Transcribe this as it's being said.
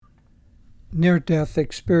Near-death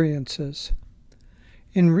experiences.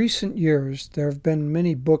 In recent years, there have been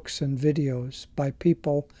many books and videos by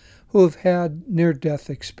people who have had near-death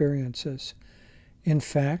experiences. In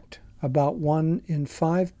fact, about 1 in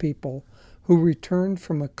 5 people who return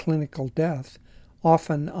from a clinical death,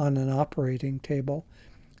 often on an operating table,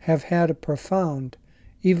 have had a profound,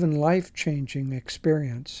 even life-changing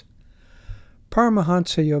experience.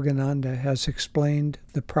 Paramahansa Yogananda has explained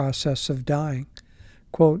the process of dying.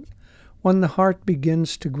 Quote, "When the heart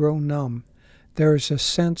begins to grow numb, there is a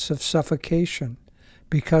sense of suffocation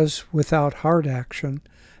because without heart action,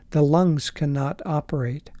 the lungs cannot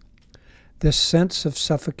operate. This sense of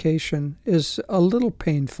suffocation is a little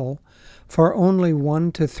painful for only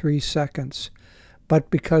 1 to 3 seconds,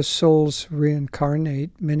 but because souls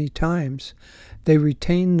reincarnate many times, they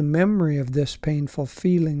retain the memory of this painful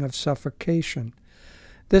feeling of suffocation.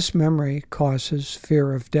 This memory causes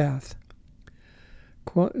fear of death."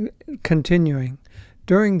 Continuing,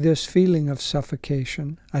 during this feeling of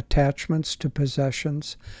suffocation, attachments to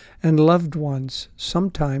possessions and loved ones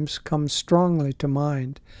sometimes come strongly to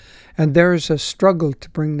mind, and there is a struggle to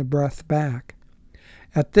bring the breath back.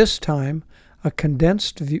 At this time, a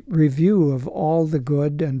condensed review of all the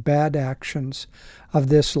good and bad actions of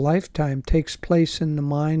this lifetime takes place in the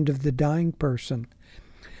mind of the dying person.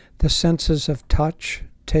 The senses of touch,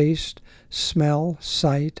 taste, smell,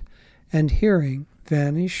 sight, and hearing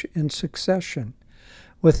vanish in succession,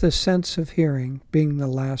 with the sense of hearing being the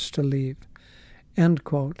last to leave. End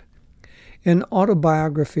quote. In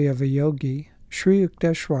Autobiography of a Yogi, Sri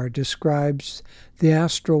Yukteswar describes the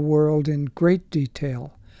astral world in great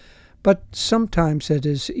detail, but sometimes it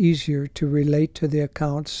is easier to relate to the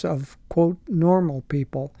accounts of, quote, normal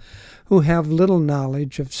people who have little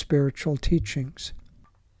knowledge of spiritual teachings.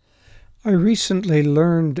 I recently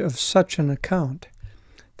learned of such an account,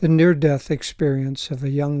 the near-death experience of a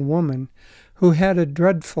young woman who had a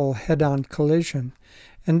dreadful head-on collision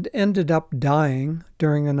and ended up dying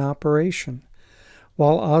during an operation.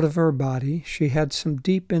 While out of her body, she had some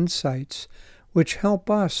deep insights which help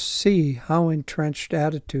us see how entrenched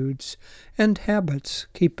attitudes and habits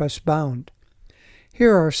keep us bound.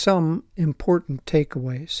 Here are some important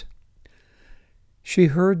takeaways. She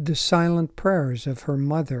heard the silent prayers of her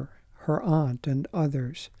mother, her aunt, and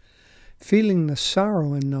others. Feeling the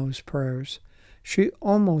sorrow in those prayers, she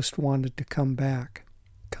almost wanted to come back.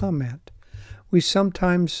 Comment: we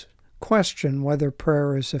sometimes question whether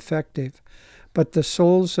prayer is effective, but the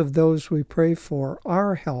souls of those we pray for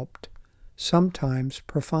are helped, sometimes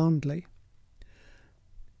profoundly.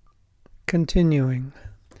 Continuing,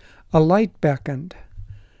 a light beckoned.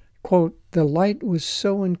 Quote, "The light was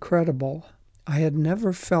so incredible. I had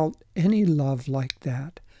never felt any love like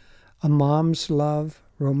that. A mom's love,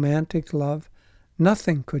 romantic love,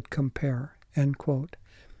 nothing could compare." End quote.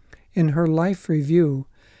 In her life review,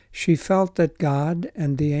 she felt that God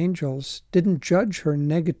and the angels didn't judge her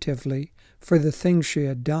negatively for the things she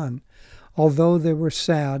had done, although they were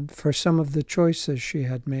sad for some of the choices she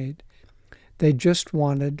had made. They just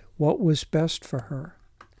wanted what was best for her.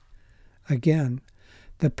 Again,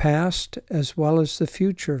 the past as well as the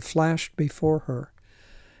future flashed before her.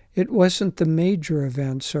 It wasn't the major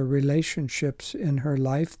events or relationships in her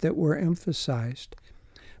life that were emphasized,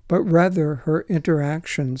 but rather her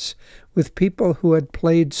interactions with people who had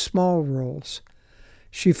played small roles.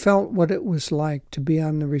 She felt what it was like to be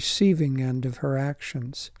on the receiving end of her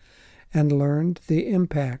actions, and learned the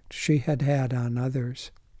impact she had had on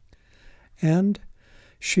others. And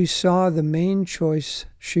she saw the main choice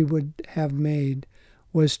she would have made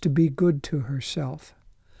was to be good to herself,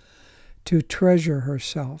 to treasure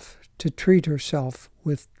herself, to treat herself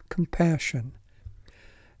with compassion.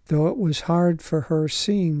 Though it was hard for her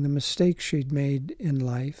seeing the mistakes she'd made in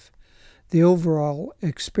life, the overall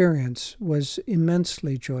experience was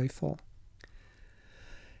immensely joyful.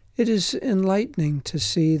 It is enlightening to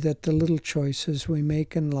see that the little choices we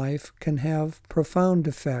make in life can have profound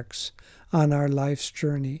effects on our life's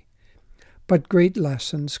journey, but great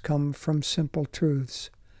lessons come from simple truths.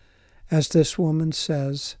 As this woman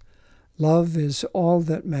says, love is all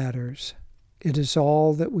that matters. It is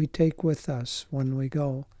all that we take with us when we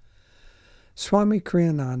go. Swami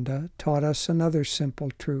Kriyananda taught us another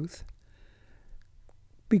simple truth.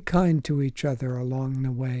 Be kind to each other along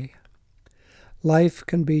the way. Life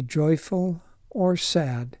can be joyful or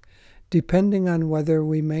sad, depending on whether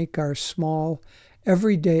we make our small,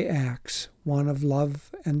 everyday acts one of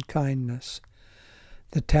love and kindness.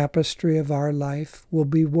 The tapestry of our life will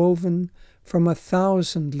be woven from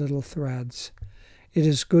 1,000 little threads. It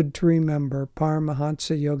is good to remember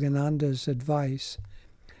Paramahansa Yogananda's advice.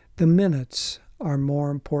 The minutes are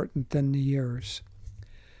more important than the years.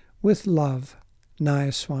 With love,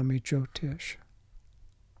 Nayaswami Jyotish.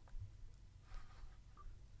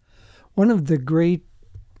 One of the great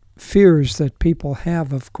fears that people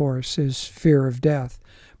have, of course, is fear of death,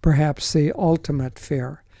 perhaps the ultimate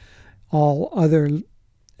fear. All other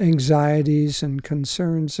anxieties and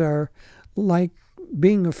concerns are like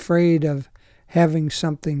being afraid of having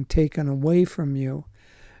something taken away from you,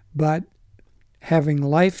 but having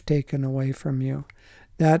life taken away from you,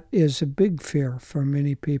 that is a big fear for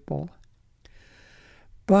many people.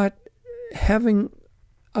 But having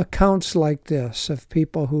accounts like this of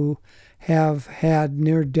people who have had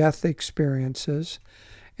near-death experiences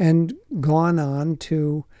and gone on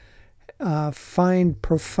to find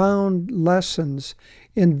profound lessons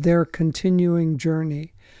in their continuing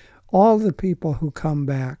journey. All the people who come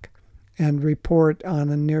back and report on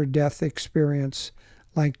a near-death experience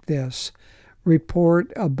like this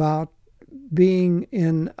report about being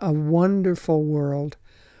in a wonderful world,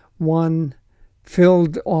 one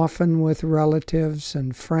filled often with relatives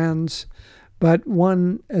and friends, but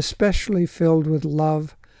one especially filled with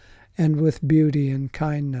love and with beauty and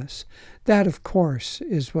kindness. That, of course,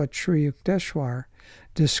 is what Sri Yukteswar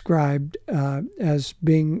described as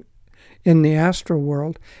being in the astral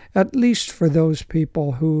world, at least for those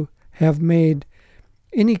people who have made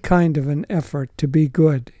any kind of an effort to be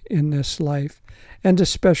good in this life, and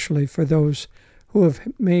especially for those who have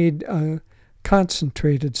made a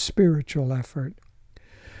concentrated spiritual effort.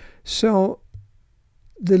 So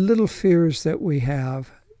the little fears that we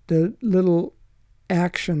have, the little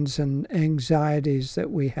actions and anxieties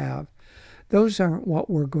that we have, those aren't what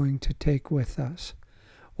we're going to take with us.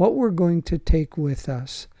 What we're going to take with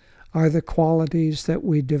us are the qualities that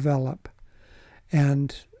we develop.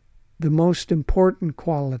 And the most important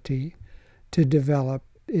quality to develop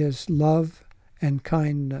is love and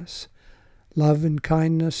kindness. Love and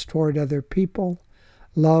kindness toward other people,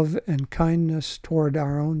 love and kindness toward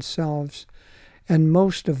our own selves, and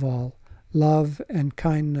most of all, love and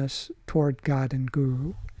kindness toward God and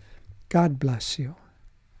Guru. God bless you.